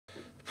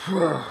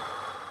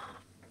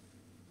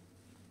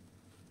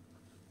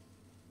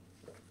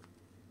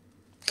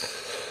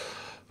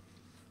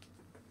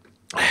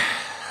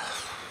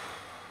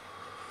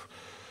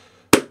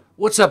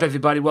What's up,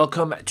 everybody?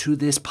 Welcome to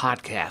this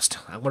podcast.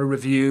 I'm going to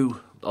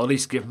review, or at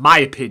least give my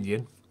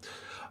opinion,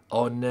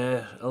 on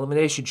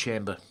Elimination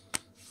Chamber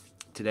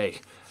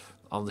today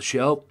on the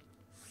show.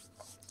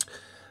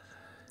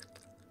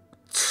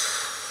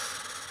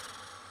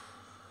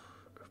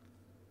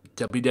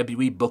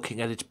 WWE booking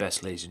at its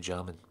best, ladies and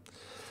gentlemen.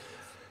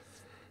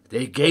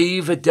 They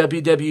gave a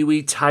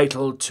WWE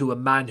title to a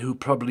man who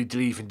probably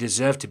didn't even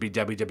deserve to be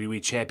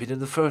WWE champion in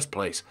the first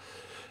place.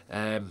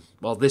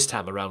 Well, this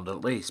time around at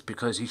least,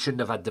 because he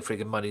shouldn't have had the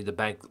friggin' Money in the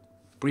Bank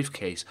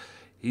briefcase.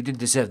 He didn't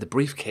deserve the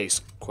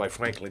briefcase, quite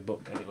frankly, but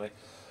anyway.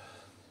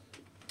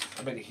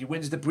 I mean, he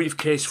wins the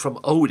briefcase from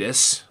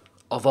Otis,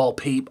 of all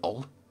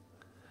people.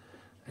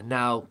 And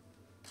now,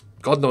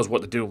 God knows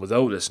what they're doing with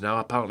Otis now.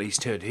 Apparently he's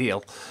turned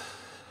heel.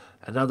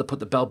 And now they put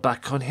the belt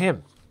back on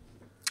him.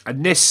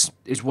 And this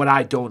is what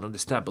I don't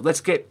understand. But let's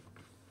get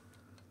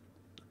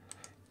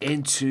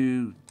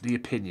into the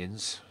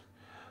opinions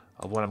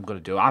of what I'm going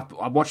to do.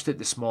 I watched it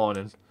this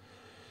morning.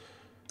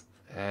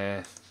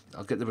 I'll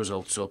get the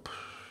results up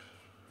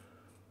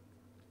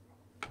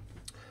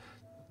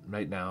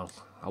right now.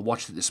 I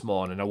watched it this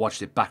morning. I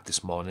watched it back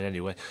this morning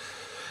anyway.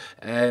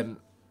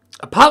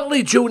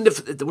 Apparently,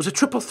 there was a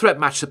triple threat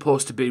match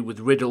supposed to be with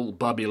Riddle,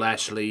 Bobby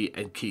Lashley,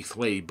 and Keith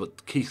Lee,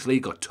 but Keith Lee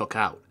got took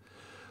out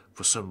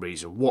for some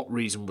reason. What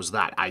reason was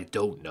that? I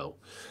don't know.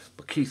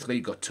 But Keith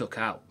Lee got took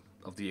out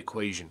of the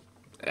equation.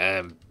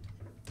 I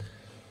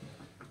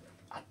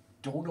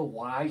don't know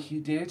why he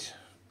did,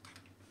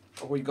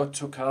 or he got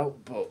took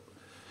out, but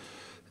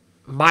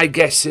my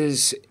guess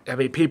is, I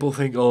mean, people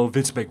think, oh,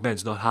 Vince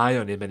McMahon's not high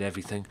on him and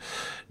everything.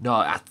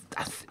 No,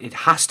 it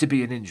has to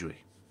be an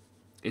injury.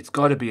 It's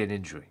got to be an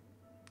injury,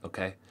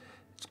 okay?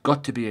 It's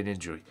got to be an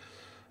injury.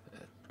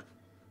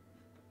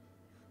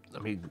 I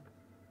mean,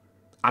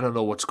 I don't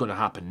know what's going to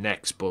happen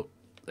next, but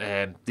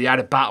they had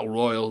a battle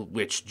royal,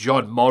 which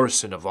John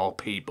Morrison, of all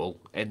people,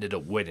 ended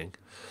up winning.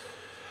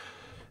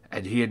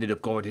 And he ended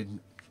up going in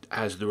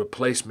as the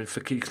replacement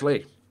for Keith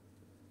Lee,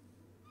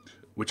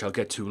 which I'll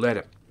get to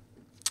later.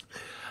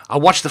 I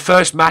watched the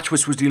first match,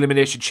 which was the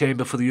Elimination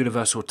Chamber for the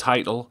Universal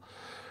title.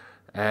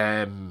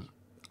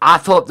 I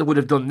thought they would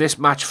have done this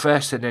match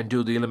first and then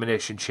do the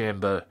Elimination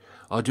Chamber,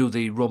 or do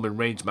the Roman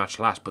Reigns match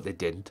last, but they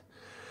didn't.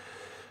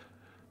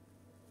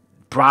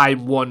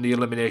 Bryan won the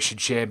Elimination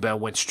Chamber and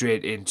went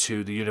straight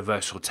into the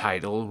Universal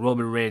title.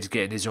 Roman Reigns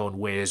getting his own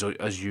way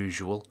as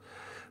usual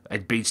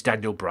and beats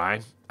Daniel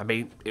Bryan. I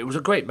mean, it was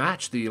a great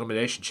match, the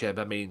Elimination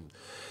Chamber. I mean,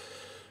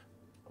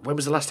 when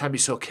was the last time you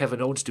saw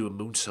Kevin Owens do a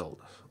moonsault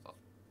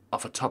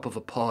off the top of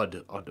a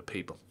pod onto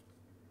people?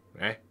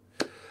 Right?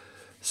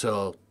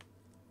 So,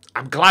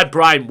 I'm glad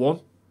Bryan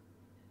won,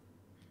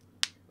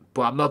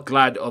 but I'm not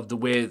glad of the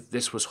way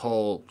this was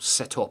all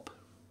set up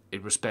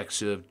in respect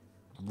to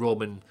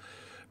Roman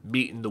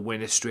meeting the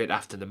winner straight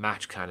after the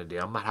match kind of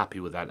deal. I'm not happy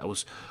with that.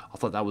 I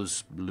thought that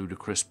was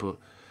ludicrous, but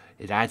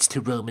it adds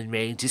to Roman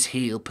Reigns'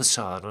 heel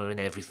persona and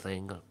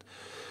everything.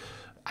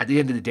 At the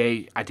end of the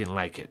day, I didn't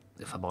like it,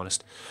 if I'm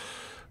honest.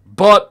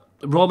 But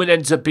Roman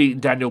ends up beating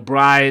Daniel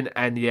Bryan,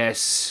 and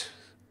yes,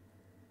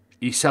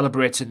 he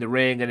celebrates in the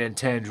ring and then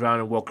turns around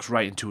and walks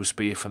right into a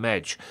spear from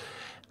Edge.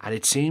 And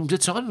it seems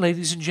it's on,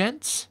 ladies and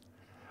gents.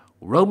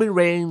 Roman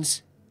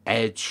Reigns,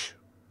 Edge,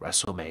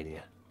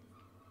 WrestleMania.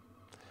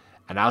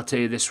 And I'll tell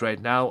you this right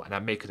now, and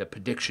I'm making a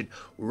prediction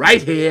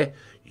right here.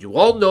 You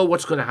all know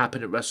what's going to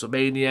happen at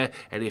WrestleMania,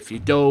 and if you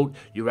don't,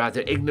 you're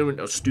either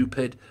ignorant or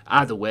stupid.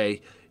 Either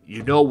way,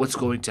 you know what's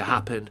going to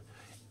happen.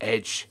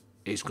 Edge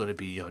is going to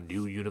be your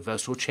new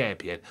Universal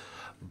Champion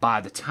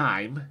by the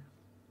time...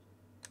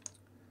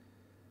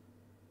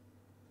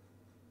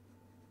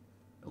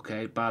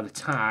 Okay, by the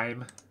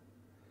time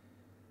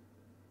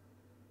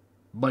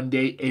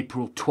Monday,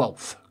 April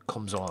 12th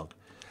comes along.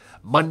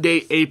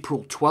 Monday,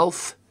 April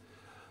 12th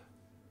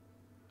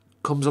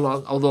comes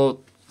along,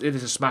 although it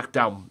is a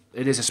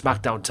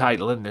SmackDown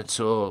title, isn't it?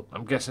 So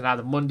I'm guessing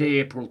either Monday,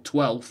 April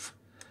 12th,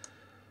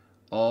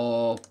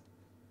 or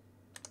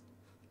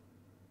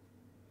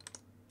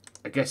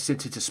I guess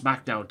since it's a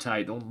SmackDown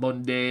title,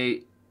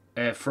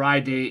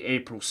 Friday,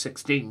 April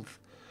 16th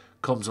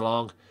comes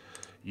along.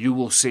 You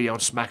will see on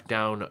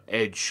SmackDown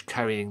Edge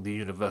carrying the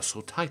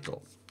Universal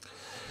title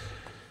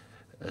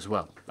as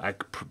well. I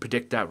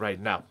predict that right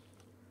now.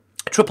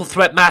 A triple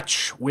threat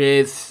match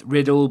with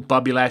Riddle,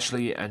 Bobby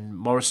Lashley, and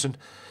Morrison.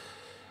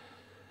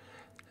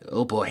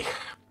 Oh boy.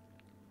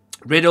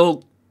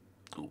 Riddle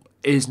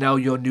is now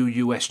your new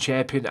US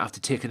champion after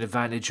taking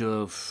advantage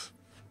of,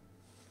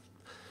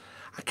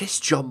 I guess,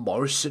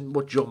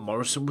 what John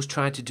Morrison was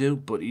trying to do,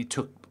 but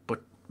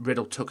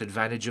Riddle took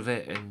advantage of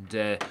it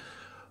and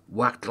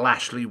whacked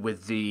Lashley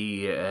with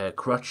the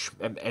crutch,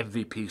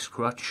 MVP's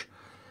crutch,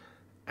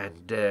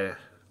 and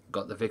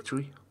got the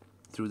victory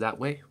through that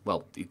way.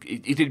 Well, he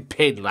didn't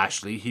pin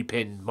Lashley, he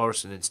pinned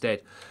Morrison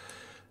instead.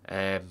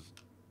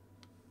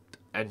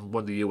 and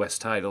won the US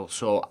title.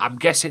 So I'm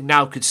guessing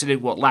now,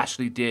 considering what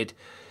Lashley did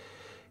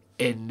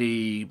in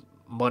the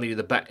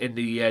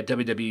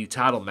WWE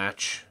title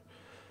match,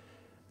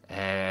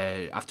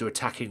 after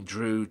attacking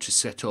Drew to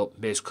set up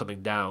Miz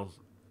coming down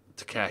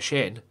to cash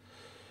in,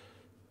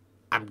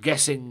 I'm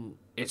guessing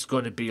it's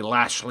going to be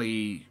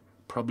Lashley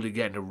probably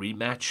getting a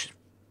rematch.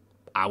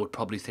 I would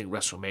probably think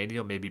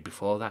WrestleMania, maybe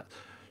before that.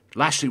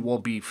 Lashley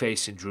won't be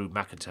facing Drew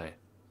McIntyre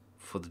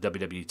for the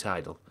WWE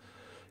title.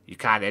 You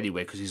can't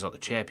anyway because he's not the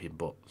champion,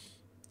 but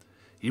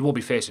he won't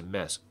be facing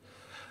Miz.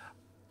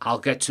 I'll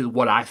get to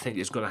what I think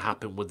is going to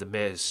happen with the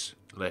Miz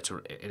later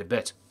in a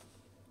bit.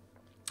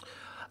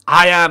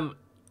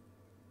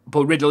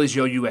 But Riddle is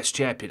your US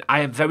champion. I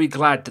am very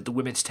glad that the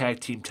women's tag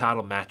team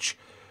title match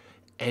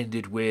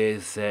ended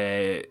with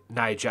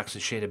Nia Jax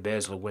and Shayna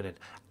Baszler winning.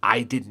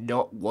 I did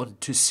not want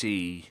to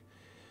see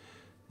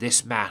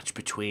this match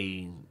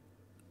between,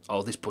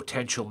 or this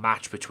potential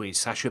match between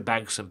Sasha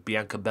Banks and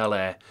Bianca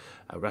Belair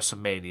at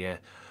WrestleMania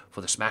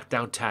for the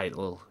SmackDown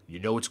title. You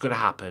know it's going to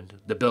happen.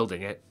 They're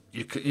building it.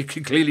 You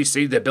can clearly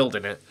see they're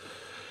building it.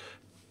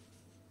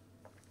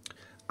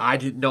 I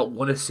did not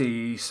want to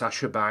see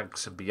Sasha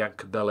Banks and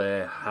Bianca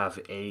Belair have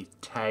a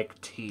tag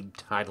team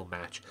title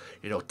match.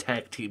 You know,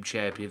 tag team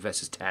champion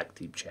versus tag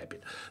team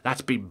champion.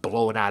 That's been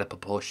blown out of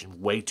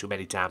proportion way too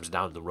many times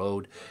down the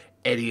road.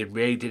 Eddie and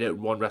Ray did it at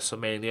one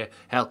WrestleMania.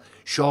 Hell,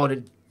 Shawn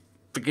and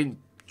freaking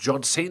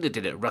John Cena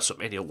did it at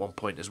WrestleMania at one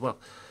point as well.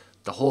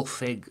 The whole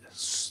thing,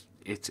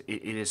 it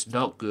is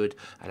not good,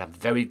 and I'm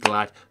very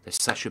glad that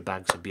Sasha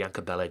Banks and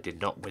Bianca Belair did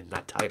not win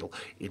that title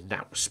in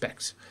that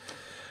respect.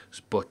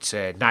 But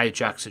Nia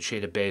Jax and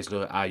Shayna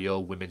Baszler are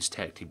your women's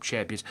tag team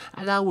champions,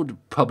 and I would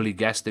probably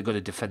guess they're going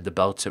to defend the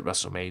belts at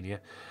WrestleMania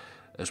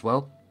as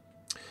well.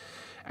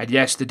 And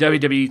yes, the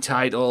WWE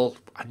title,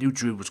 I knew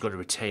Drew was going to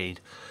retain.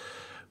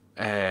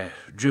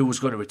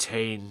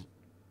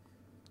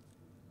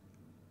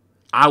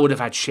 I would have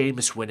had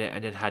Sheamus win it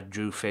and then had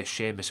Drew face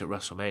Sheamus at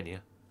WrestleMania.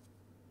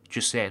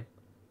 Just saying.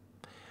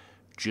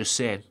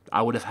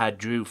 I would have had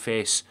Drew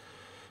face,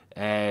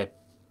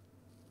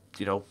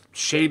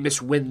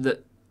 Sheamus win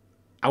the...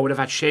 I would have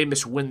had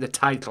Sheamus win the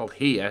title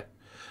here,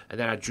 and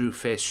then had Drew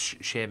face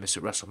Sheamus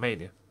at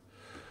WrestleMania.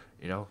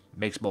 You know,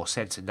 makes more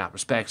sense in that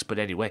respect. But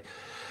anyway,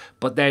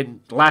 but then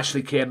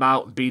Lashley came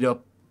out and beat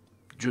up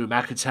Drew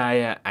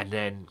McIntyre, and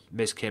then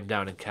Miz came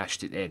down and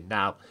cashed it in.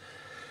 Now,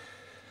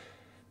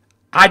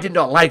 I did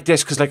not like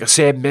this because, like I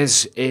said,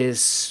 Miz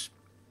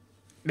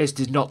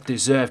did not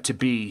deserve to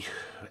be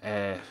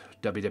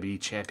WWE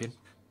champion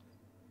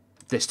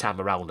this time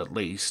around, at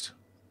least.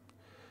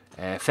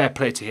 Fair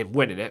play to him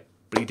winning it,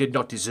 but he did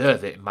not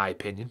deserve it, in my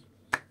opinion.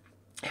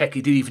 Heck,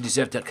 he didn't even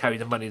deserve to carry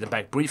the Money in the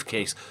Bank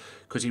briefcase,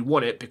 because he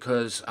won it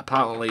because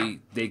apparently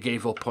they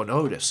gave up on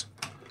Otis.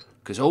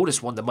 Because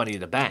Otis won the Money in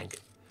the Bank,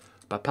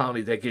 but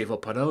apparently they gave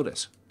up on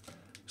Otis.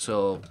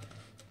 So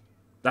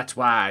that's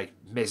why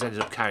Miz ended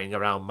up carrying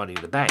around Money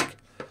in the Bank.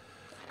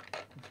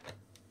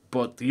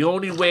 But the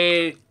only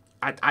way...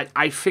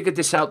 I figured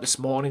this out this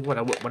morning when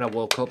I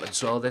woke up and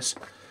saw this.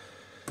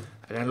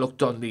 And I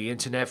looked on the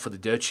internet for the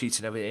dirt sheets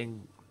and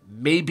everything.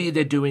 Maybe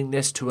they're doing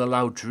this to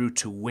allow Drew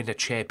to win a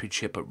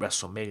championship at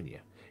WrestleMania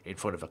in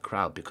front of a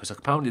crowd, because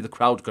apparently the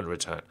crowd's going to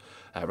return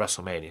at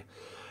WrestleMania.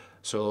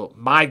 So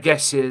my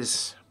guess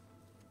is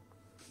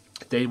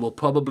they will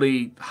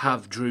probably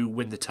have Drew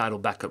win the title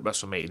back at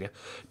WrestleMania.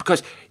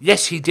 Because,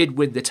 yes, he did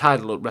win the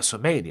title at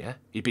WrestleMania.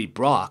 He beat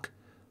Brock,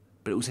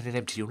 but it was in an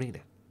empty arena.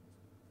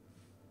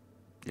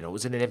 You know, it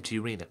was in an empty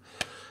arena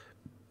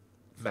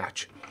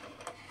match.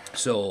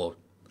 So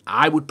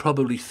I would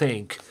probably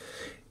think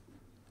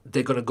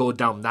they're going to go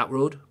down that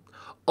road.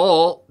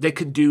 Or they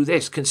can do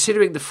this,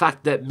 considering the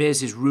fact that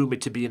Miz is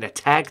rumoured to be in a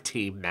tag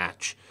team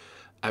match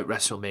at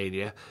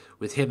WrestleMania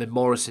with him and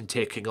Morrison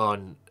taking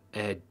on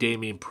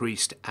Damian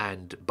Priest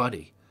and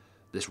Bunny,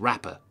 this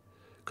rapper.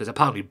 Because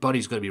apparently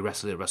Bunny's going to be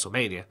wrestling at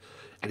WrestleMania,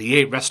 and he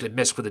ain't wrestling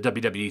Miz for the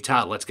WWE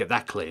title, let's get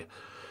that clear.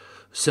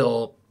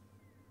 So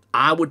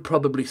I would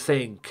probably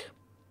think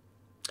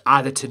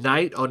either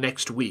tonight or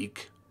next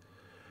week,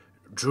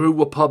 Drew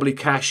will probably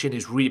cash in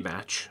his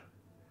rematch,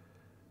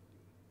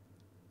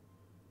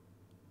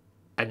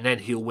 and then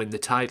he'll win the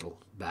title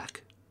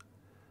back.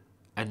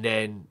 And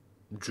then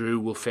Drew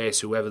will face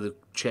whoever the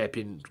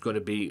champion's going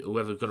to be,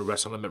 whoever's going to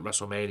wrestle him at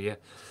WrestleMania.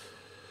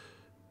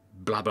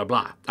 Blah, blah,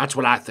 blah. That's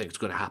what I think is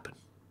going to happen.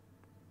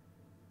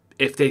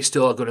 If they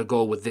still are going to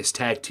go with this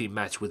tag team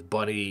match with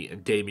Bunny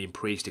and Damian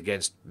Priest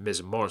against Miz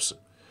and Morrison.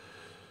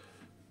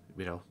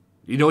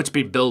 You know it's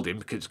been building,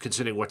 because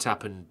considering what's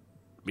happened,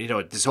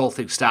 this whole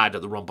thing started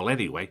at the Rumble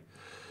anyway.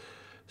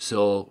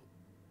 So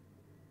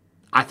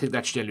I think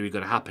that's generally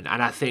going to happen.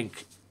 And I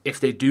think if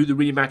they do the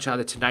rematch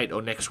either tonight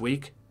or next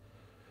week,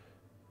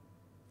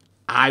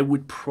 I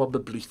would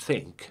probably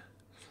think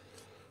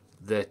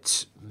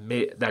that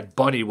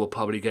Bunny will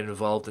probably get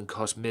involved and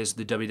cost Miz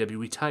the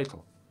WWE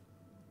title.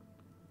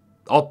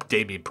 Or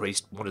Damian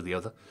Priest, one or the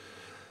other.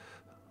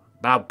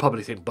 But I would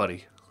probably think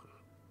Bunny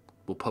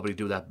will probably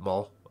do that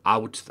more. I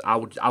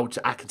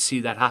can see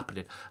that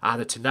happening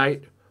either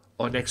tonight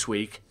or next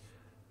week.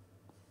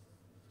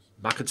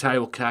 McIntyre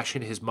will cash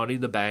in his Money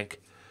in the Bank,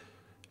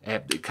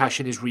 cash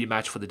in his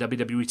rematch for the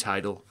WWE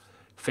title,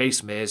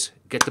 face Miz,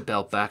 get the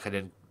belt back, and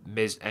then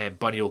Miz and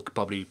Bunny will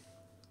probably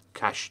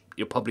cost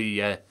Miz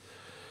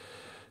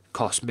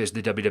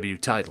the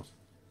WWE title,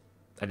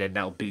 and then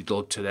that'll be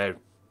led to their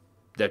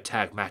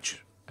tag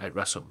match at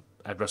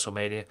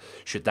WrestleMania,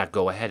 should that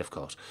go ahead, of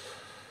course.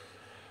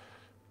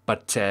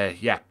 But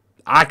yeah,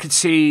 I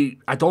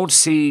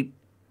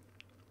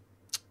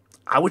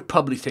would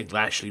probably think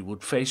Lashley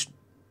would face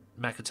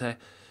McIntyre.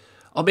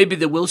 Or maybe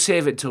they will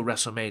save it until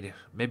WrestleMania.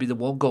 Maybe they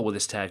won't go with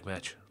this tag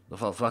match. They'll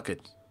fall, fuck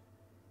it.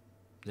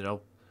 You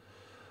know?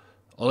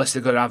 Unless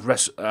they're going to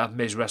have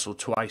Miz wrestle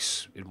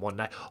twice in one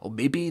night. Or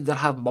maybe they'll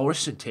have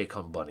Morrison take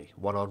on Bunny,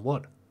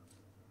 one-on-one.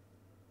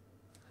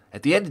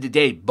 At the end of the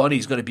day,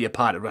 Bunny's going to be a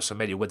part of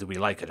WrestleMania whether we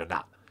like it or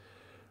not.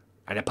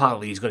 And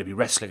apparently he's going to be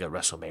wrestling at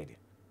WrestleMania,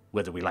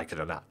 whether we like it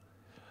or not.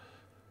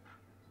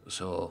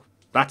 So,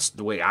 that's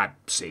the way I'm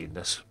seeing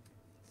this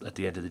at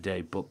the end of the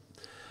day. But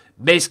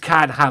Miz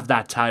can't have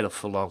that title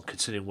for long,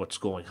 considering what's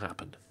going to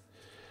happen.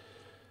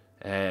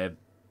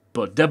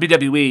 But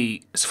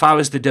WWE, as far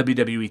as the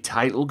WWE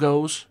title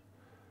goes,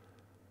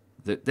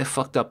 they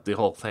fucked up the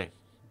whole thing.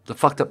 They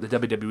fucked up the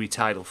WWE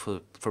title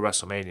for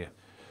WrestleMania.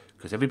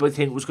 Because everybody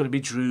think it was going to be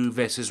Drew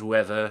versus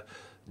whoever.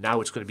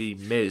 Now it's going to be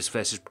Miz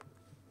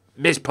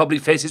probably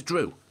faces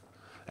Drew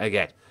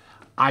again.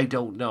 I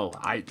don't know.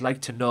 I'd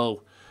like to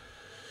know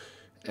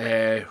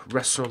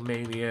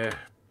WrestleMania.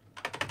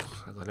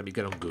 Hang on, let me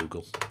get on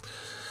Google.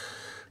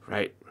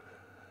 Right.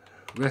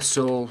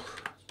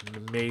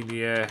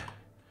 WrestleMania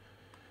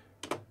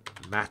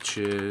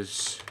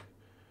matches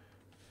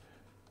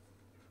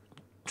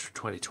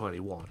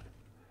 2021.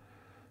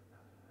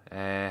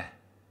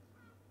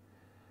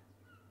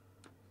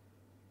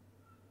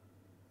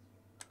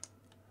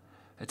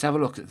 Let's have a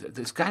look.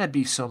 There's got to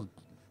be something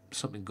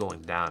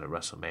going down at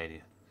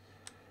WrestleMania.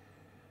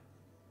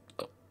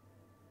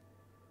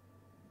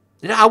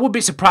 You know, I would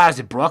be surprised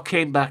if Brock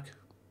came back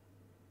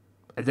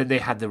and then they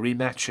had the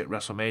rematch at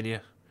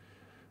WrestleMania.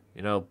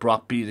 You know,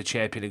 Brock being the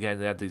champion again.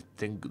 They had the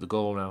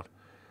go around.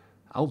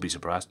 I won't be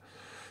surprised.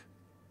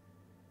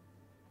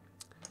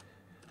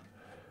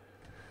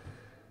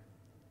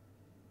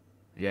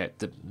 Yeah,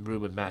 the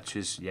rumored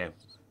matches. Yeah,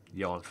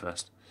 yawn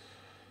first.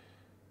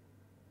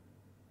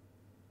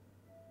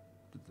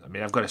 I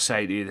mean, I've got a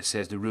site here that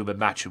says the rumored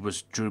match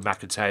was Drew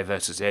McIntyre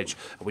versus Edge.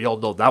 And we all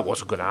know that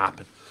wasn't going to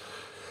happen.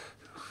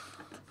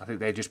 I think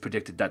they just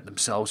predicted that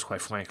themselves,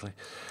 quite frankly.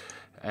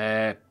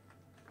 Right.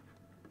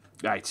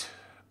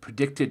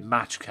 Predicted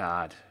match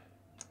card.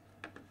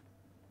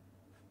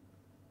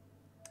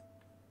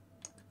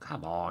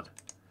 Come on.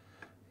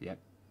 Yep.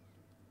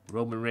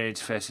 Roman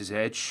Reigns versus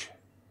Edge.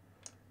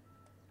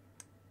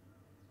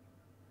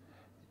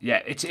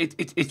 Yeah,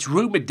 it's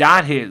rumored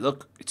down here.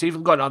 Look, it's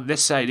even got on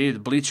this side here, the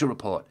Bleacher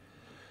Report.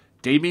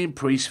 Damian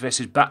Priest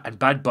versus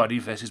Bad Bunny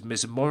versus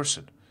Miz and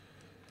Morrison.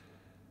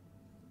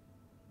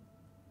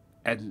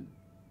 And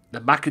the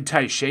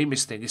McIntyre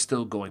Sheamus thing is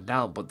still going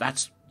down, but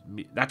that's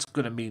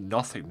going to mean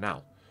nothing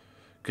now,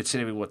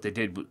 considering what they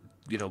did.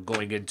 You know,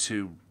 going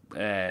into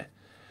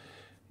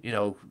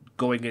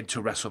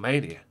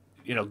WrestleMania.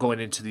 You know, going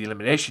into the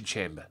Elimination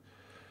Chamber.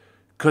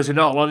 Because in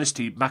all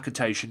honesty,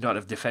 McIntyre should not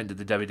have defended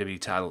the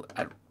WWE title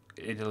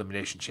in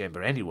Elimination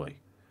Chamber anyway.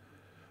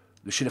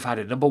 They should have had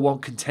a number one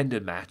contender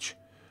match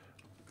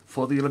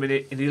for in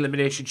the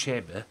Elimination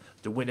Chamber.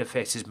 The winner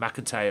faces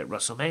McIntyre at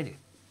WrestleMania.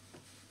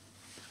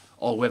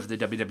 Or whoever the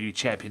WWE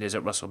champion is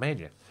at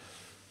WrestleMania.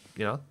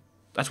 You know?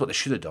 That's what they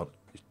should have done.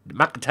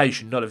 McIntyre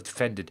should not have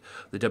defended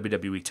the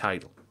WWE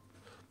title.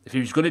 If he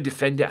was going to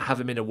defend it,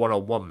 have him in a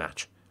one-on-one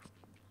match.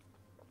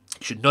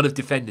 He should not have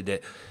defended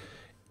it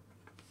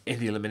in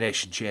the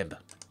Elimination Chamber.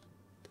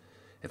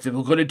 If they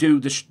were going to do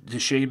the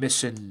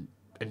Sheamus and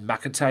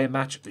McIntyre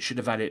match, they should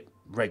have had it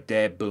right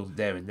there, boom,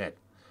 there and then.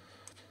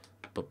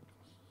 But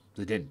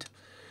they didn't.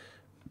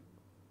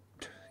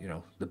 You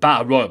know, the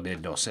Battle Royal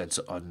made no sense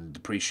on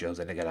the pre-show.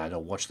 Then again, I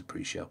don't watch the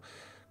pre-show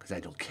because I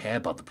don't care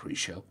about the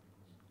pre-show.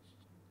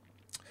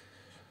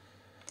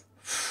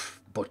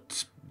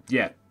 But,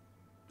 yeah,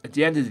 at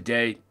the end of the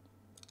day,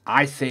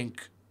 I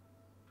think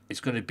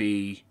it's going to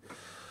be...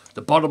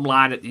 The bottom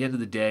line at the end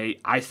of the day,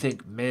 I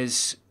think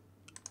Miz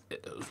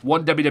is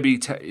won the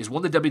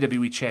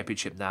WWE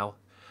Championship now.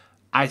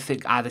 I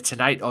think either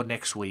tonight or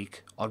next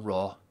week on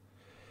Raw,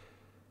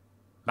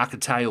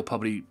 McIntyre will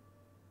probably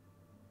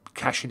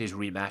cash in his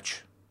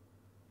rematch,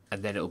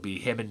 and then it'll be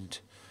him and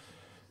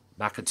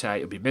McIntyre.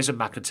 It'll be Miz and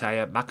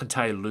McIntyre.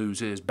 McIntyre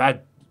loses.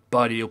 Bad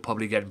Bunny will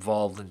probably get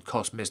involved and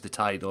cost Miz the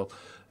title.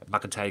 And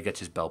McIntyre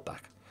gets his belt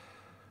back.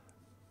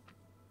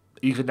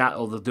 Even that,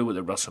 or they'll do it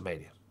at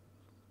WrestleMania.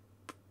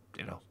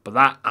 You know, but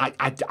that I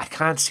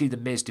can't see the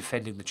Miz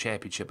defending the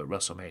championship at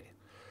WrestleMania.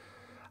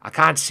 I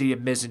can't see a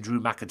Miz and Drew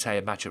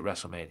McIntyre match at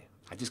WrestleMania.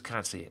 I just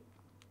can't see it.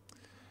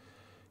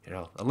 You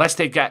know, unless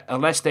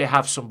they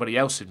have somebody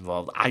else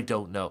involved, I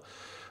don't know.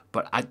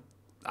 But I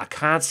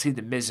can't see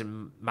the Miz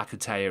and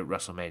McIntyre at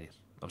WrestleMania.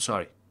 I'm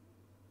sorry,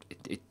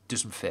 it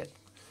doesn't fit,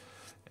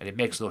 and it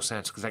makes no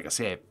sense because, like I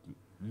say,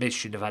 Miz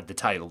shouldn't have had the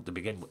title to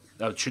begin with.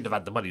 Shouldn't have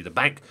had the Money in the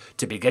Bank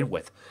to begin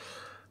with.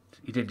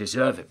 He didn't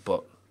deserve it,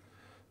 but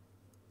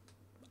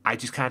I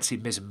just can't see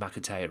Miz and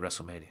McIntyre at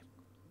WrestleMania.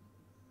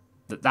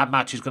 That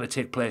match is going to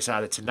take place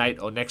either tonight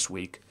or next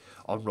week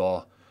on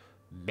Raw.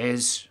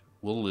 Miz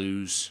will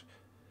lose.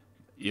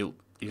 You'll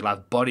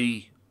have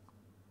Buddy.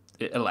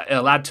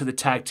 It'll add to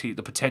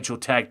the potential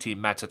tag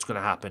team match that's going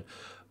to happen.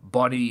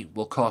 Buddy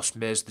will cost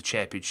Miz the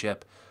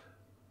championship.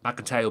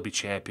 McIntyre will be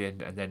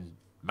champion, and then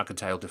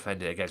McIntyre will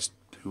defend it against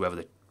whoever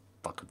the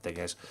fucking thing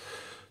is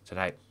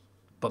tonight.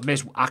 But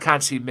Miz, I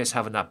can't see Miz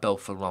having that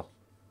belt for long.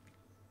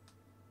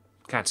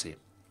 Can't see it.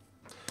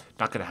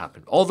 Not going to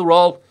happen.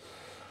 Overall,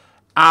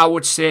 I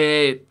would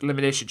say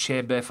Elimination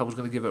Chamber, if I was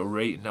going to give it a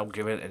rating, I would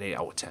give it an 8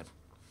 out of 10.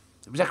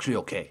 It was actually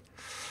okay.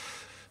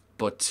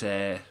 But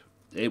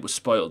it was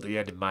spoiled at the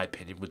end, in my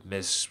opinion, with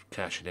Miz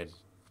cashing in.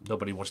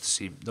 Nobody wanted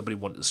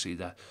to see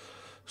that.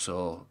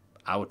 So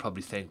I would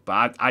probably think.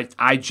 But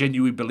I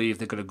genuinely believe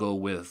they're going to go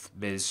with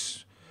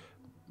Miz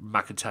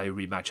McIntyre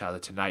rematch either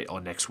tonight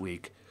or next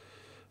week.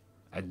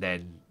 And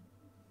then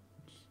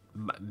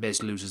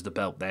Miz loses the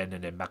belt then,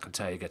 and then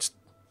McIntyre gets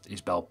his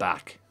belt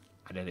back,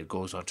 and then it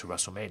goes on to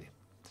WrestleMania.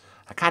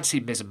 I can't see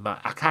Miz and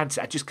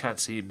I just can't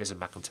see Miz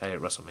and McIntyre at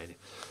WrestleMania.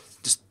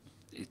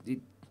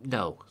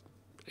 No,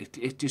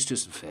 it just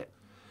doesn't fit.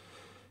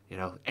 You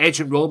know, Edge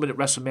and Roman at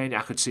WrestleMania,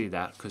 I could see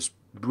that because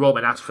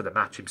Roman asked for the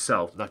match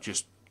himself, not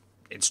just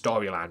in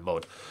storyline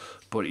mode.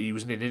 But he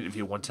was in an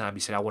interview one time. He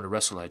said, "I want to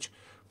wrestle Edge."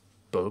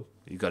 Boom,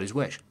 he got his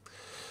wish.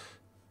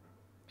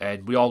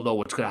 And we all know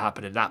what's going to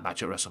happen in that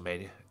match at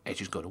WrestleMania.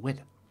 Edge is going to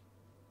win.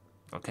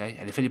 Okay?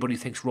 And if anybody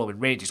thinks Roman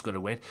Reigns is going to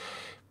win,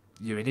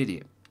 you're an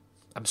idiot.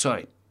 I'm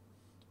sorry.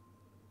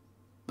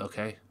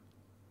 Okay?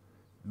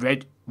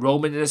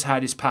 Roman has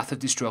had his path of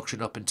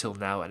destruction up until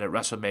now, and at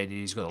WrestleMania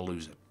he's going to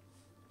lose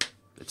it.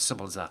 It's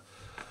simple as that.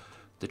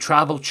 The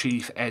tribal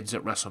chief ends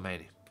at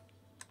WrestleMania.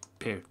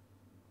 Period.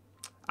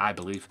 I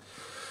believe.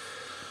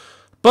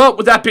 But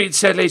with that being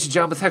said, ladies and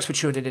gentlemen, thanks for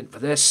tuning in for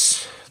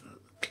this.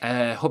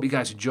 Hope you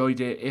guys enjoyed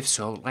it. If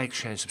so, like,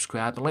 share, and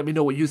subscribe. And let me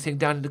know what you think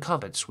down in the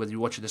comments, whether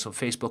you're watching this on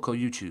Facebook or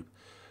YouTube.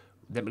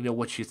 Let me know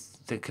what you're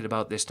thinking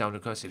about this down in the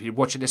comments. If you're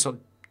watching this on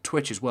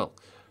Twitch as well,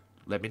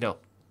 let me know.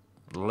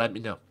 Let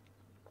me know.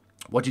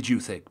 What did you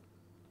think?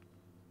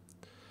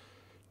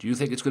 Do you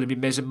think it's going to be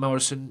Miz and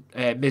Morrison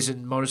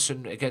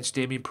against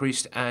Damian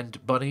Priest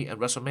and Bunny at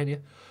WrestleMania?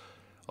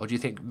 Or do you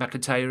think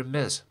McIntyre and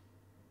Miz?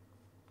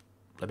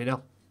 Let me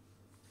know.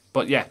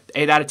 But yeah,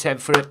 8 out of 10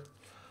 for it.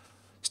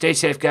 Stay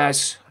safe,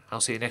 guys. I'll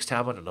see you next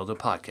time on another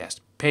podcast.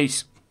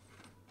 Peace.